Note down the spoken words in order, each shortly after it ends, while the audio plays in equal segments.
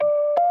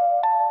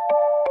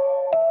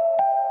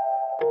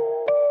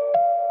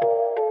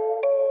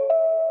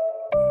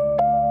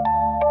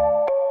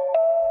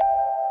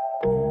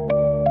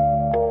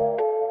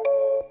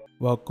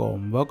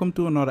Welcome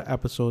to another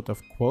episode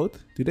of Quote.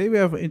 Today we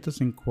have an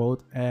interesting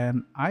quote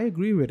and I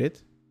agree with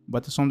it,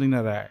 but it's something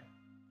that I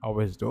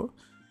always do.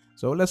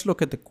 So let's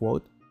look at the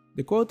quote.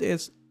 The quote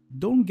is,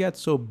 "Don't get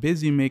so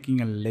busy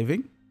making a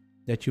living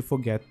that you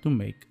forget to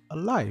make a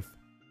life."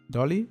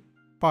 Dolly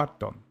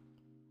Parton.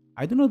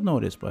 I do not know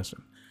this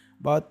person,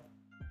 but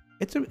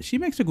she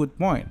makes a good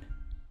point.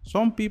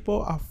 Some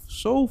people are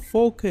so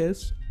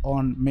focused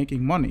on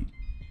making money,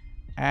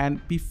 and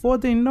before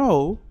they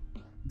know,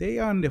 they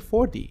are in their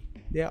 40s.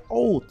 They are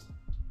old.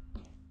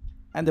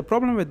 And the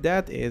problem with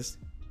that is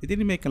they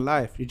didn't make a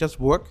life. You just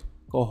work,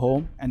 go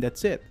home, and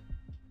that's it.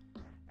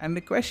 And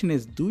the question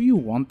is, do you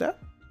want that?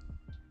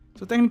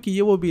 So technically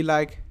you will be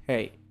like,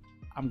 hey,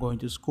 I'm going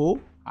to school,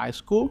 high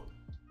school,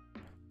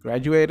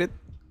 graduated,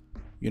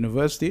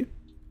 university,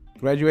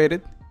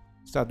 graduated,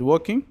 start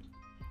working,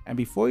 and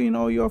before you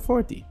know you're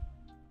 40.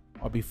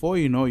 Or before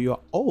you know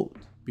you're old.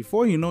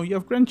 Before you know you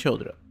have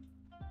grandchildren.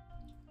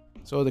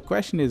 So the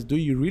question is, do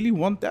you really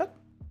want that?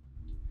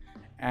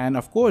 And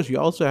of course, you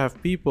also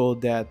have people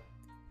that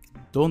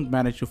don't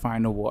manage to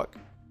find a work.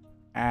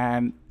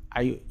 And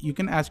you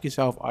can ask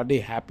yourself, are they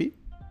happy?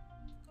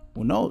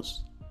 Who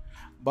knows?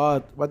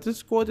 But what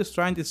this quote is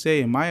trying to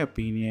say, in my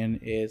opinion,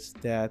 is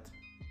that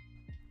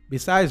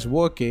besides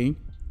working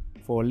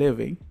for a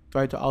living,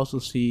 try to also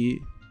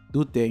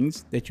do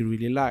things that you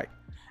really like.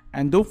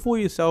 And don't fool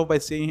yourself by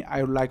saying,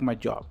 I like my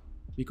job.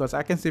 Because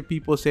I can see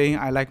people saying,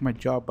 I like my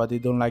job, but they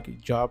don't like a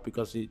job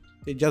because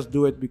they just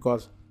do it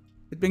because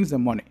it brings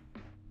them money.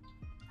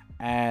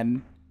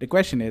 And the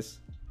question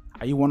is,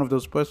 are you one of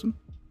those person?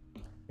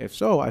 If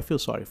so, I feel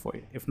sorry for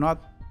you. If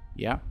not,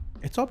 yeah,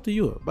 it's up to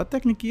you. But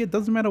technically, it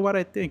doesn't matter what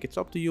I think. It's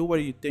up to you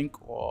what you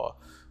think or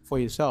for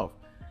yourself.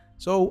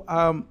 So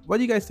what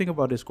do you guys think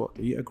about this quote?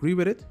 Do you agree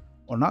with it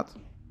or not?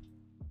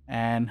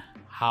 And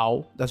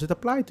how does it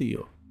apply to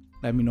you?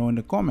 Let me know in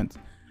the comments.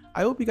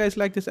 I hope you guys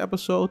like this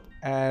episode,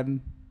 and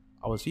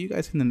I will see you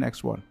guys in the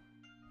next one.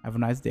 Have a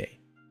nice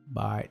day.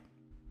 Bye.